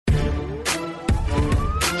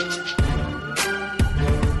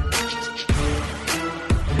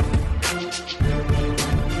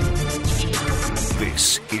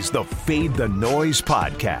the Fade the Noise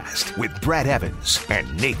podcast with Brad Evans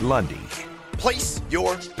and Nate Lundy. Place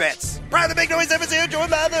your bets. Brad the Big Noise Evans here,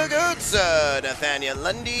 joined by the good sir, Nathaniel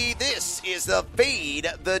Lundy. This is the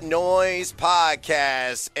Fade the Noise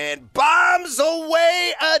podcast. And bombs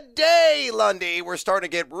away a day, Lundy. We're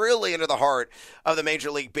starting to get really into the heart of the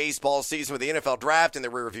Major League Baseball season with the NFL draft in the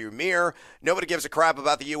rearview mirror. Nobody gives a crap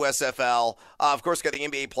about the USFL. Of course, got the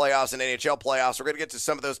NBA playoffs and NHL playoffs. We're going to get to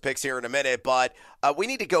some of those picks here in a minute, but we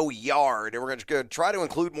need to go yard, and we're going to try to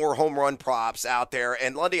include more home run props out there.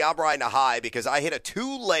 And Lundy, I'm riding a high because I hit a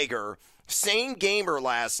two-legger, same gamer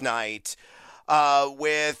last night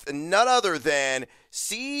with none other than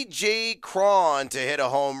C.J. Cron to hit a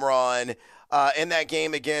home run in that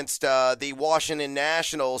game against the Washington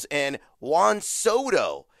Nationals, and Juan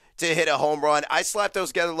Soto to hit a home run. I slapped those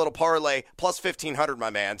together, a little parlay, plus 1,500,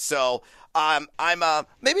 my man. So I'm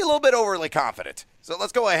maybe a little bit overly confident. So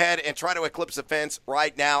let's go ahead and try to eclipse the fence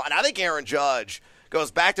right now. And I think Aaron Judge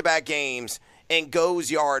goes back-to-back games and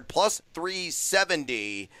goes yard, plus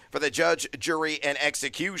 370 for the judge, jury, and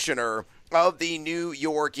executioner of the New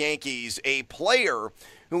York Yankees, a player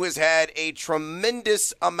who has had a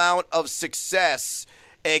tremendous amount of success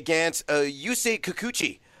against Yusei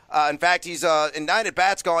Kikuchi. In fact, he's in 9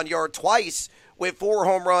 at-bats gone yard twice with 4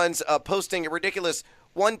 home runs, posting a ridiculous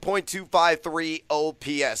 1.253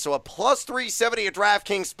 OPS. So a plus 370 at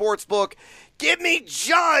DraftKings Sportsbook. Give me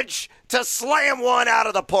Judge to slam one out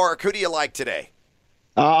of the park. Who do you like today?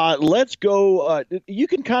 Let's go. You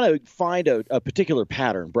can kind of find a particular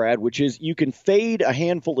pattern, Brad, which is you can fade a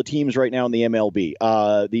handful of teams right now in the MLB.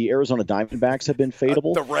 The Arizona Diamondbacks have been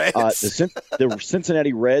fadeable. The Reds. The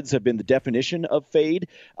Cincinnati Reds have been the definition of fade.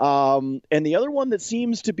 And the other one that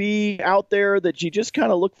seems to be out there that you just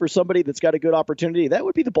kind of look for somebody that's got a good opportunity, that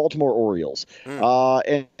would be the Baltimore Orioles.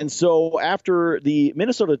 And so after the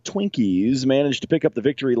Minnesota Twinkies managed to pick up the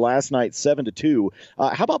victory last night 7-2,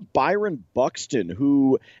 how about Byron Buxton, who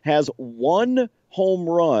has 1 home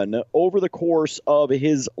run over the course of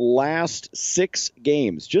his last 6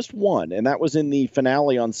 games, just 1, and that was in the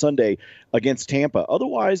finale on Sunday against Tampa.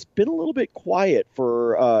 Otherwise, been a little bit quiet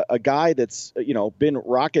for a guy that's been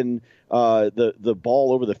rocking the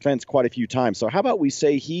ball over the fence quite a few times. So how about we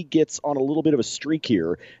say he gets on a little bit of a streak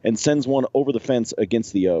here and sends one over the fence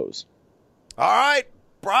against the O's? All right.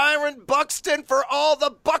 Byron Buxton for all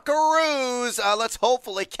the Buckaroos. Let's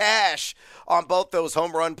hopefully cash on both those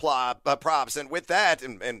home run props. And with that,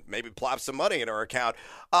 and maybe plop some money in our account,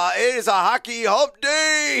 it is a hockey hump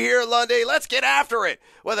day here, Lundy. Let's get after it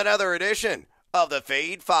with another edition of the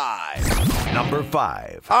Fade 5. Number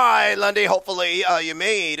 5. All right, Lundy, hopefully you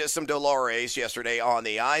made some Dolores yesterday on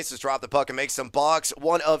the ice. Let's drop the puck and make some bucks.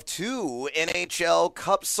 One of 2 NHL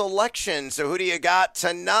Cup selections. So who do you got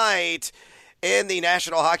tonight in the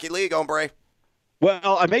National Hockey League, hombre?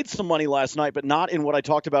 Well, I made some money last night, but not in what I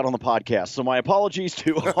talked about on the podcast. So my apologies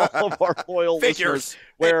to all of our loyal listeners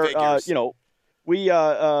where, we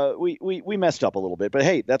messed up a little bit. But,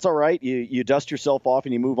 hey, that's all right. You dust yourself off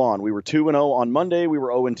and you move on. We were 2-0 on Monday. We were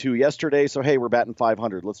 0-2 yesterday. So, hey, we're batting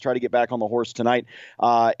 500. Let's try to get back on the horse tonight.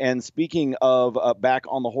 And speaking of back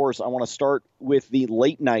on the horse, I want to start with the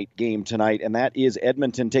late night game tonight, and that is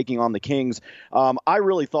Edmonton taking on the Kings. I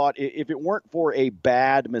really thought if it weren't for a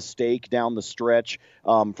bad mistake down the stretch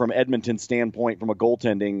from Edmonton's standpoint, from a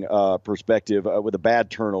goaltending perspective, with a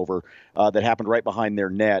bad turnover that happened right behind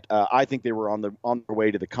their net, I think they were on their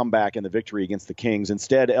way to the comeback and the victory against the Kings.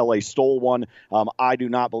 Instead, LA stole one. I do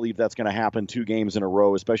not believe that's going to happen 2 games in a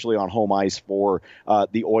row, especially on home ice for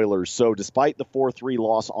the Oilers. So despite the 4-3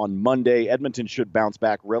 loss on Monday, Edmonton should bounce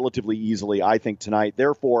back relatively easily, I think, tonight.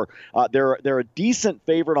 Therefore, they're a decent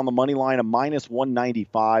favorite on the money line, a minus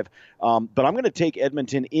 195. But I'm going to take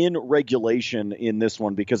Edmonton in regulation in this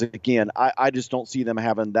one because, again, I just don't see them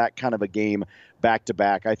having that kind of a game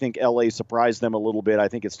back-to-back. I think LA surprised them a little bit. I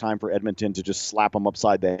think it's time for Edmonton to just slap them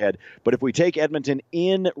upside the head. But if we take Edmonton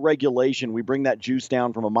in regulation, we bring that juice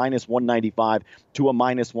down from a minus 195 to a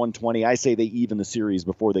minus 120. I say they even the series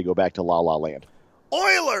before they go back to La La Land.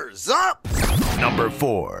 Oilers up! Number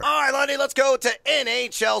 4. All right, Lundy, let's go to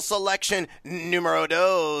NHL selection numero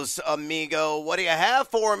dos, amigo. What do you have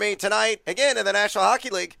for me tonight, again, in the National Hockey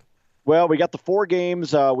League? Well, we got the 4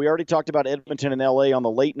 games. We already talked about Edmonton and L.A. on the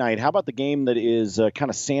late night. How about the game that is kind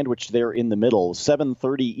of sandwiched there in the middle,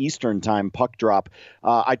 7:30 Eastern time puck drop?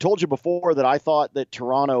 I told you before that I thought that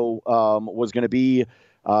Toronto was going to be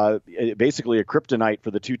basically a kryptonite for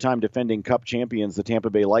the 2-time defending Cup champions, the Tampa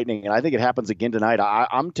Bay Lightning, and I think it happens again tonight.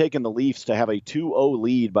 I'm taking the Leafs to have a 2-0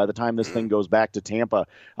 lead by the time this thing goes back to Tampa.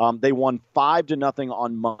 They won 5-0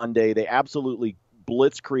 on Monday. They absolutely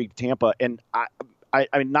blitzkrieged Tampa, and I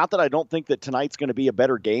mean, not that I don't think that tonight's going to be a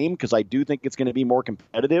better game, because I do think it's going to be more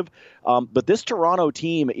competitive. But this Toronto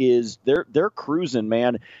team they're cruising,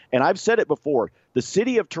 man. And I've said it before. The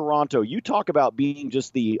city of Toronto, you talk about being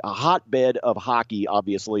just a hotbed of hockey,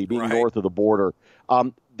 obviously, being north of the border.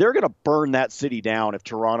 They're going to burn that city down if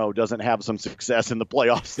Toronto doesn't have some success in the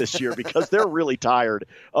playoffs this year, because they're really tired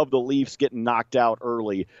of the Leafs getting knocked out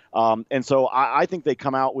early. And so I think they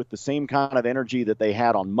come out with the same kind of energy that they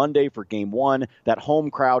had on Monday for Game 1. That home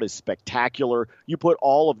crowd is spectacular. You put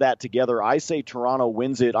all of that together, I say Toronto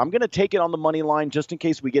wins it. I'm going to take it on the money line just in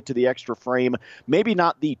case we get to the extra frame. Maybe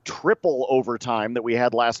not the triple overtime that we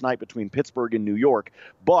had last night between Pittsburgh and New York,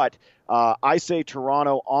 but I say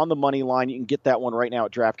Toronto on the money line. You can get that one right now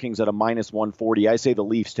at DraftKings at a -140. I say the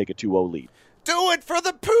Leafs take a 2-0 lead. Do it for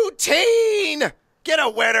the poutine! Get a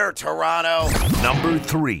winner, Toronto. Number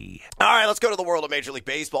 3. All right, let's go to the world of Major League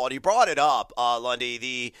Baseball. And you brought it up, Lundy,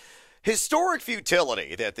 the historic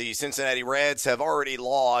futility that the Cincinnati Reds have already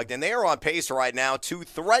logged, and they are on pace right now to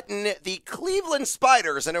threaten the Cleveland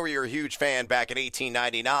Spiders. I know you're a huge fan back in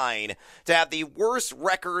 1899, to have the worst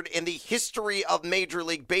record in the history of Major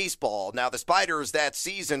League Baseball. Now, the Spiders that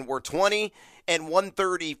season were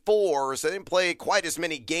 20-134, so they didn't play quite as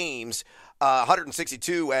many games,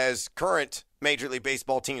 162 as current Major League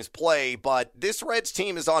Baseball teams play, but this Reds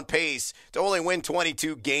team is on pace to only win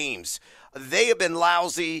 22 games. They have been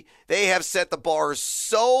lousy. They have set the bar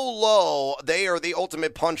so low. They are the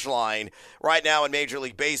ultimate punchline right now in Major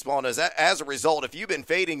League Baseball. And as a result, if you've been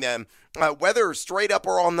fading them, whether straight up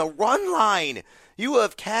or on the run line, you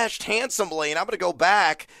have cashed handsomely. And I'm going to go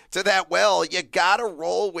back to that. Well, you got to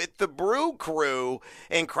roll with the Brew Crew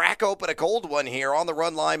and crack open a cold one here on the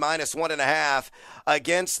run line, -1.5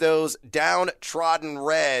 against those downtrodden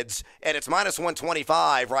Reds. And it's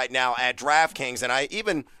 -125 right now at DraftKings. And I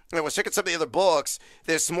was checking some of the other books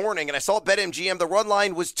this morning, and I saw BetMGM, the run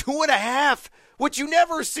line was 2.5, which you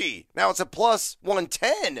never see. Now it's a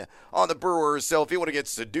 +110 on the Brewers, so if you want to get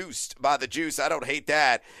seduced by the juice, I don't hate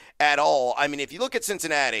that at all. I mean, if you look at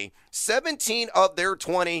Cincinnati, 17 of their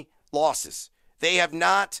 20 losses, they have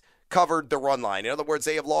not covered the run line. In other words,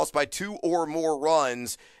 they have lost by 2 or more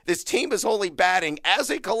runs. This team is only batting, as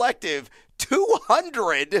a collective,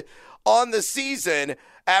 200 on the season,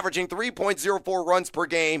 averaging 3.04 runs per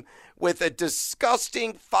game with a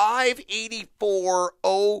disgusting 584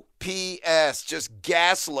 OPS. Just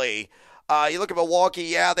ghastly. You look at Milwaukee,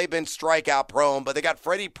 yeah, they've been strikeout prone, but they got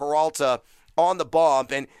Freddie Peralta on the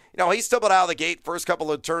bump. And, he stumbled out of the gate first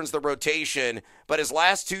couple of turns of the rotation, but his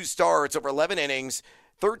last 2 starts over 11 innings,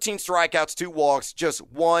 13 strikeouts, 2 walks, just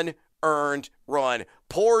 1 earned run.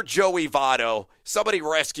 Poor Joey Votto. Somebody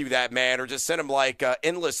rescue that man, or just send him like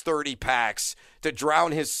endless 30 packs to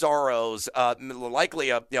drown his sorrows.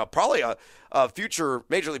 Likely probably a future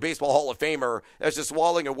Major League Baseball Hall of Famer that's just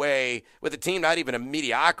walling away with a team not even a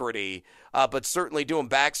mediocrity, but certainly doing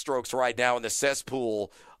backstrokes right now in the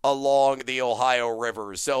cesspool along the Ohio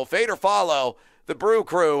River. So fade or follow the Brew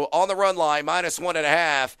Crew on the run line,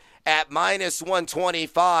 -1.5 at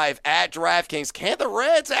 -125 at DraftKings. Can the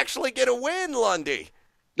Reds actually get a win, Lundy?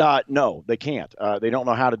 No, they can't. They don't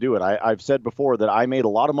know how to do it. I've said before that I made a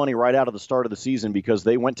lot of money right out of the start of the season because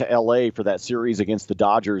they went to L.A. for that series against the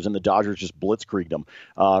Dodgers, and the Dodgers just blitzkrieged them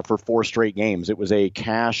for 4 straight games. It was a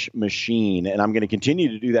cash machine, and I'm going to continue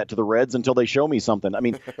to do that to the Reds until they show me something. I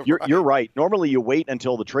mean, you're right. Normally you wait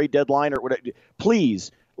until the trade deadline or whatever. Please.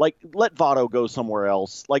 Let Votto go somewhere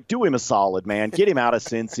else. Do him a solid, man. Get him out of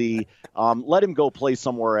Cincy. Let him go play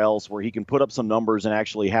somewhere else where he can put up some numbers and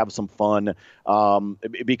actually have some fun,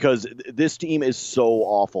 because this team is so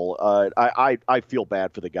awful. I feel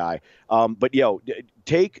bad for the guy. But,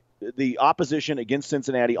 take the opposition against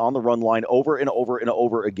Cincinnati on the run line over and over and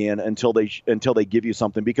over again until they give you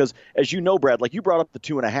something. Because, as you know, Brad, you brought up the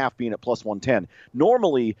 2.5 being at +110.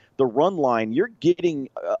 Normally, the run line, you're getting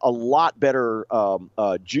a lot better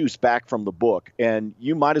juice back from the book, and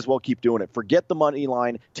you might as well keep doing it. Forget the money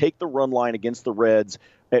line. Take the run line against the Reds.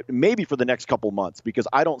 Maybe for the next couple months, because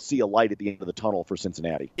I don't see a light at the end of the tunnel for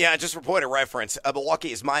Cincinnati. Yeah, just for point of reference,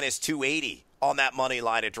 Milwaukee is -280 on that money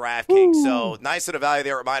line at DraftKings. Ooh. So nice at a value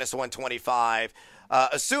there at -125.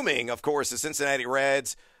 Assuming, of course, the Cincinnati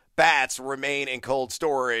Reds bats remain in cold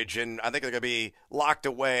storage, and I think they're going to be locked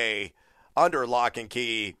away under lock and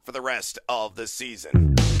key for the rest of the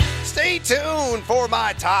season. Stay tuned for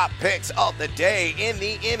my top picks of the day in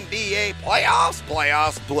the NBA playoffs,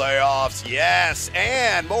 yes,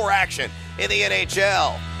 and more action in the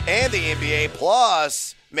NHL and the NBA,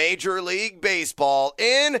 plus Major League Baseball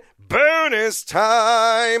in bonus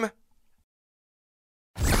time.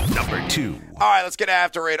 Number 2. All right, let's get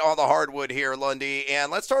after it on the hardwood here, Lundy.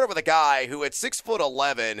 And let's start with a guy who at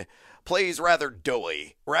 6'11" plays rather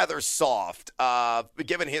doughy, rather soft,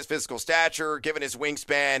 given his physical stature, given his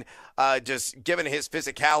wingspan, just given his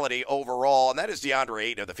physicality overall, and that is DeAndre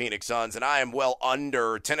Ayton of the Phoenix Suns, and I am well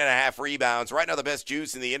under 10.5 rebounds. Right now, the best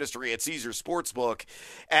juice in the industry at Caesars Sportsbook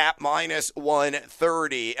at minus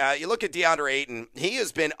 130. You look at DeAndre Ayton, he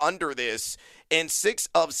has been under this in 6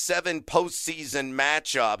 of 7 postseason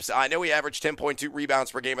matchups. I know he averaged 10.2 rebounds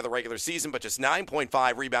per game in the regular season, but just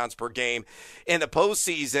 9.5 rebounds per game in the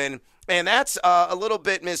postseason. And that's a little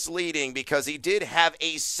bit misleading because he did have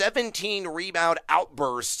a 17-rebound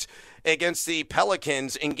outburst against the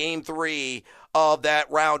Pelicans in Game 3 of that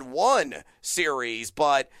Round 1 series,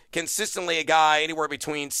 but consistently a guy anywhere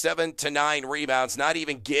between 7 to 9 rebounds, not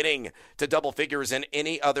even getting to double figures in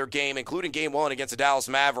any other game, including Game 1 against the Dallas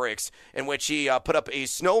Mavericks, in which he put up a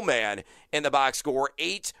snowman in the box score,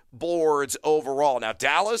 8 boards overall. Now,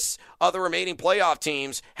 Dallas, other remaining playoff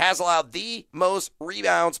teams, has allowed the most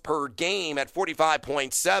rebounds per game at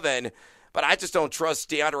 45.7, but I just don't trust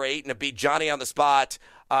DeAndre Ayton to be Johnny on the spot,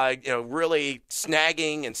 really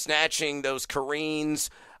snagging and snatching those careens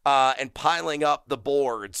and piling up the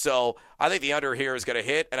board. So I think the under here is going to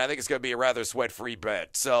hit, and I think it's going to be a rather sweat-free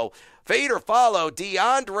bet. So fade or follow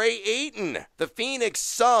DeAndre Ayton, the Phoenix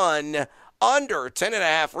Sun, under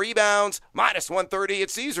 10.5 rebounds, minus 130 at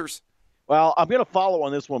Caesars. Well, I'm going to follow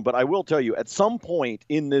on this one, but I will tell you, at some point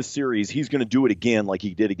in this series, he's going to do it again like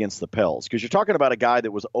he did against the Pels. Because you're talking about a guy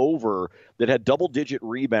that had double-digit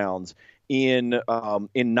rebounds in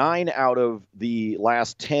 9 out of the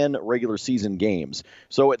last 10 regular season games.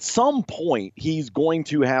 So at some point, he's going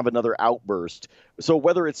to have another outburst. So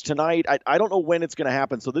whether it's tonight, I don't know when it's going to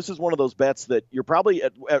happen. So this is one of those bets that you're probably,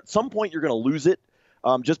 at some point, you're going to lose it.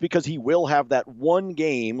 Just because he will have that one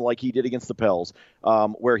game like he did against the Pels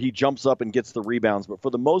where he jumps up and gets the rebounds. But for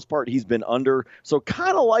the most part, he's been under. So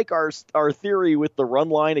kind of like our theory with the run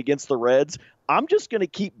line against the Reds, I'm just going to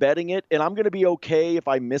keep betting it, and I'm going to be okay if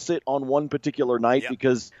I miss it on one particular night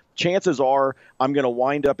because chances are I'm going to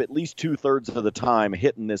wind up at least 2/3 of the time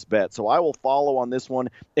hitting this bet. So I will follow on this one,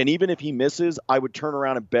 and even if he misses, I would turn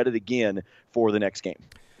around and bet it again for the next game.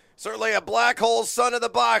 Certainly a black hole son of the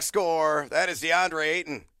box score. That is DeAndre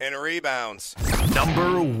Ayton in rebounds.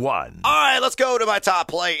 Number 1. All right, let's go to my top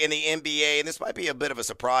play in the NBA. And this might be a bit of a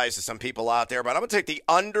surprise to some people out there, but I'm going to take the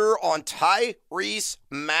under on Tyrese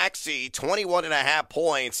Maxey, 21.5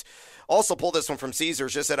 points. Also pulled this one from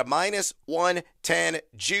Caesars just at a minus 110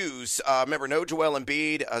 juice. Remember, no Joel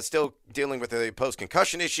Embiid, still dealing with the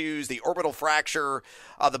post-concussion issues, the orbital fracture,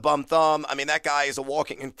 the bum thumb. I mean, that guy is a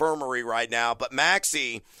walking infirmary right now. But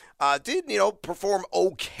Maxey did, perform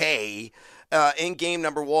okay in game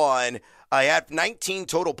number 1. He had 19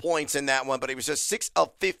 total points in that one, but he was just 6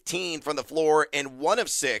 of 15 from the floor and 1 of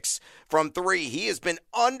 6 from 3. He has been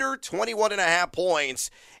under 21.5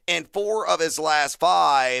 points in 4 of his last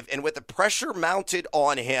 5, and with the pressure mounted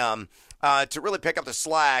on him to really pick up the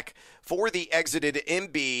slack for the exited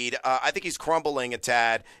Embiid, I think he's crumbling a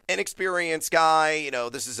tad. Inexperienced guy,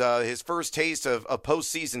 this is his first taste of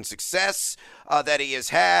postseason success that he has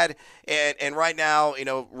had. And right now,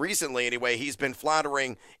 recently anyway, he's been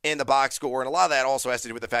floundering in the box score. And a lot of that also has to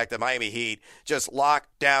do with the fact that Miami Heat just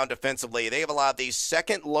locked down defensively. They have allowed the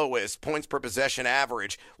second lowest points per possession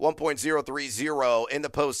average, 1.030 in the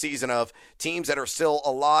postseason of teams that are still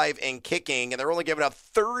alive and kicking. And they're only giving up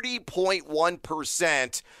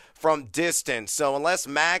 30.1% from distance. So unless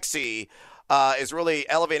Maxey is really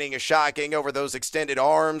elevating his shot, getting over those extended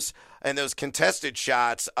arms and those contested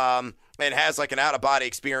shots, and has like an out-of-body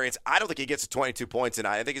experience, I don't think he gets to 22 points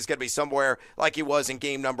tonight. I think he's going to be somewhere like he was in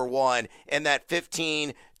game number 1 in that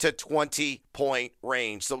 15 to 20 point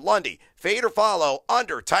range. So Lundy, fade or follow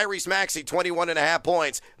under Tyrese Maxey, 21.5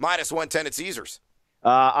 points, minus 110 at Caesars.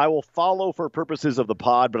 I will follow for purposes of the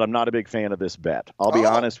pod, but I'm not a big fan of this bet. I'll be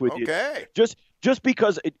honest with you. Just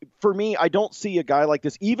because, for me, I don't see a guy like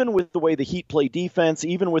this, even with the way the Heat play defense,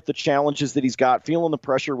 even with the challenges that he's got, feeling the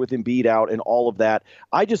pressure with Embiid out and all of that.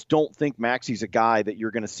 I just don't think Maxey's a guy that you're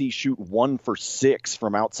going to see shoot 1 for 6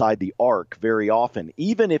 from outside the arc very often.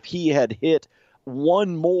 Even if he had hit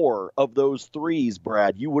one more of those threes,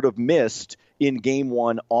 Brad, you would have missed in game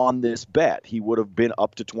 1 on this bet. He would have been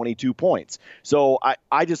up to 22 points. So I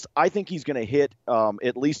think he's going to hit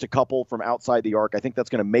at least a couple from outside the arc. I think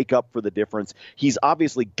that's going to make up for the difference. He's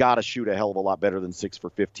obviously got to shoot a hell of a lot better than 6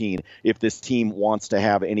 for 15 if this team wants to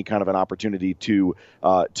have any kind of an opportunity to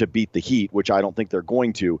beat the Heat, which I don't think they're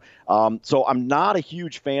going to. So I'm not a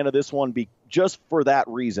huge fan of this one just for that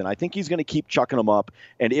reason. I think he's going to keep chucking them up,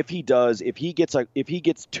 and if he does, if he gets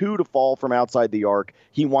 2 to fall from outside the arc,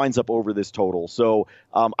 he winds up over this total. So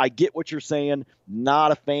I get what you're saying.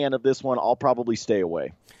 Not a fan of this one. I'll probably stay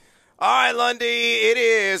away. All right, Lundy, it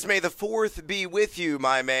is. May the 4th be with you,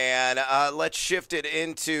 my man. Let's shift it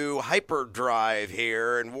into hyperdrive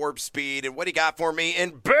here and warp speed. And what do you got for me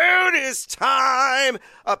in bonus time?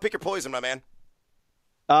 Pick your poison, my man.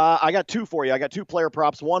 I got 2 for you. I got 2 player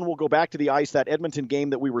props. One, we'll go back to the ice, that Edmonton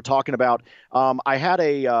game that we were talking about. I had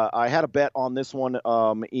a bet on this one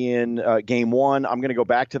in game 1. I'm going to go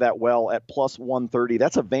back to that well at plus 130.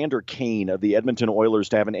 That's Evander Kane of the Edmonton Oilers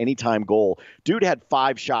to have an anytime goal. Dude had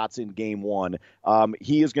 5 shots in game 1.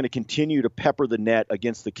 He is going to continue to pepper the net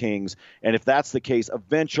against the Kings. And if that's the case,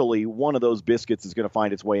 eventually one of those biscuits is going to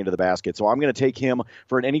find its way into the basket. So I'm going to take him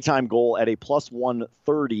for an anytime goal at a plus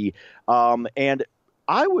 130. And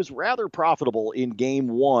I was rather profitable in game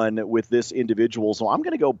 1 with this individual, so I'm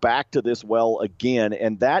going to go back to this well again,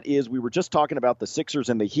 and that is, we were just talking about the Sixers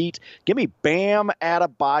and the Heat. Give me Bam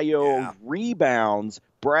Adebayo rebounds,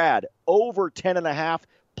 Brad, over 10.5,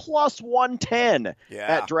 plus 110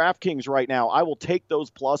 at DraftKings right now. I will take those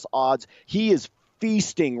plus odds. He is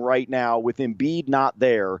feasting right now with Embiid not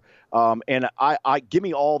there. And I give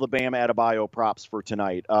me all the Bam Adebayo props for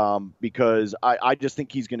tonight because I just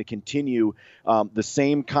think he's going to continue the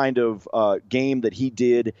same kind of game that he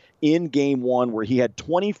did in game 1, where he had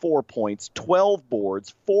 24 points, 12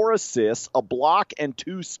 boards, 4 assists, a block, and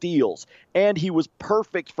 2 steals. And he was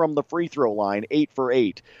perfect from the free throw line, 8 for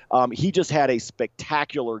 8. He just had a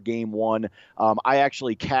spectacular game 1. I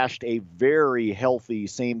actually cashed a very healthy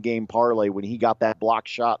same game parlay when he got that block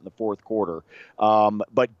shot in the 4th quarter.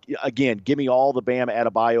 But again, give me all the Bam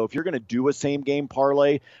Adebayo. If you're going to do a same game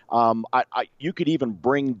parlay, you could even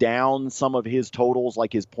bring down some of his totals,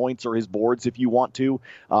 like his points or his boards, if you want to.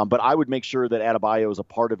 But I would make sure that Adebayo is a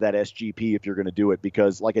part of that SGP if you're going to do it,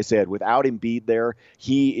 because, like I said, without Embiid there,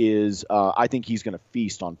 he is. I think he's going to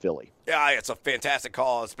feast on Philly. Yeah, it's a fantastic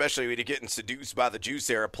call, especially when you're getting seduced by the juice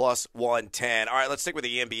there at plus 110. All right, let's stick with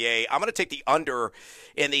the NBA. I'm going to take the under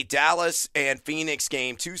in the Dallas and Phoenix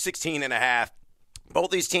game, 216.5.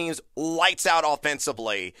 Both these teams lights out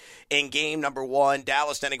offensively in game number 1.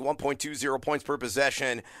 Dallas standing 1.20 points per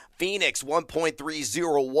possession. Phoenix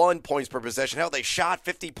 1.301 points per possession. Hell, they shot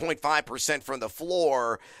 50.5% from the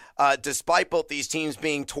floor, despite both these teams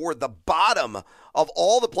being toward the bottom of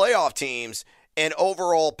all the playoff teams and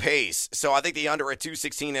overall pace. So I think the under at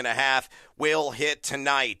 216.5 will hit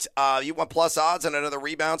tonight. You want plus odds on another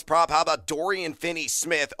rebounds prop? How about Dorian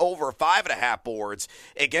Finney-Smith over 5.5 boards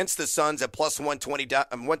against the Suns at plus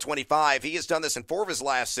 125? He has done this in 4 of his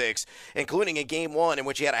last 6, including in game 1 in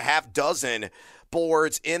which he had a half dozen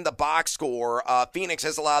boards in the box score. Phoenix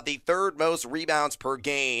has allowed the 3rd most rebounds per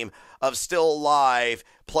game of still live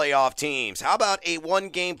playoff teams. How about a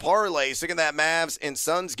 1-game parlay? Sticking that Mavs and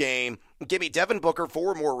Suns game. Give me Devin Booker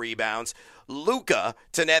 4 more rebounds, Luka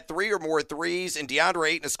to net 3 or more threes, and DeAndre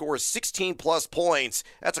Ayton to score 16-plus points.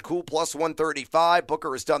 That's a cool plus 135.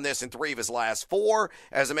 Booker has done this in 3 of his last 4.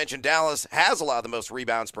 As I mentioned, Dallas has allowed the most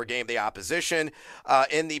rebounds per game of the opposition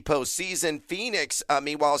in the postseason. Phoenix,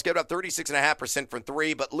 meanwhile, has given up 36.5% from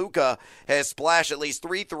 3, but Luka has splashed at least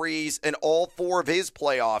 3 threes in all 4 of his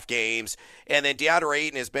playoff games. And then DeAndre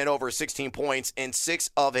Ayton has been over 16 points in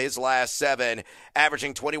 6 of his last 7,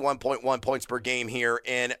 averaging 21.1 points per game here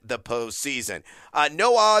in the postseason.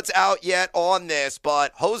 No odds out yet on this,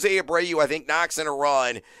 but Jose Abreu, I think, knocks in a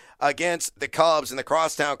run against the Cubs in the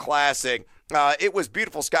Crosstown Classic. It was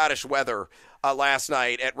beautiful Scottish weather last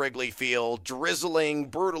night at Wrigley Field. Drizzling,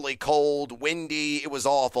 brutally cold, windy. It was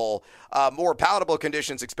awful. More palatable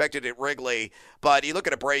conditions expected at Wrigley. But you look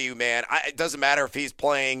at Abreu, man, it doesn't matter if he's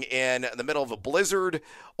playing in the middle of a blizzard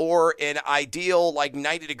or in ideal, like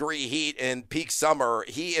 90-degree heat in peak summer.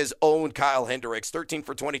 He has owned Kyle Hendricks. 13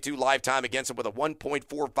 for 22 lifetime against him with a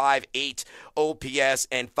 1.458 OPS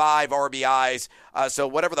and 5 RBIs. So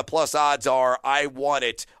whatever the plus odds are, I want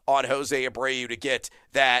it on Jose Abreu to get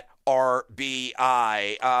that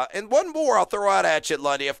RBI. And one more I'll throw out at you,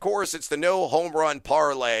 Lundy. Of course, it's the no home run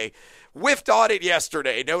parlay. Whiffed on it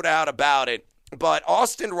yesterday, no doubt about it. But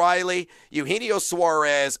Austin Riley, Eugenio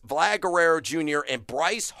Suarez, Vlad Guerrero Jr., and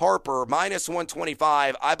Bryce Harper, minus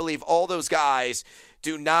 125. I believe all those guys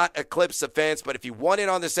do not eclipse the fence. But if you want in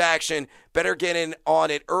on this action, better get in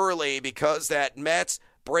on it early, because that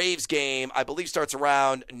Mets-Braves game, I believe, starts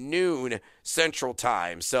around noon Central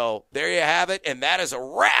Time. So there you have it. And that is a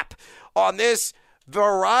wrap on this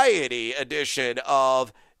variety edition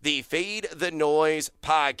of the Fade the Noise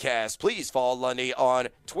podcast. Please follow Lundy on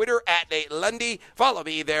Twitter at Nate Lundy. Follow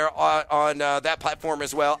me there on that platform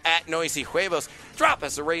as well, at Noisy Huevos. Drop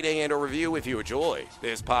us a rating and a review if you enjoy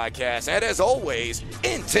this podcast. And as always,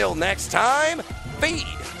 until next time, feed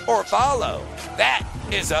or follow. That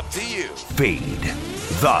is up to you. Fade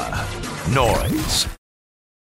the Noise.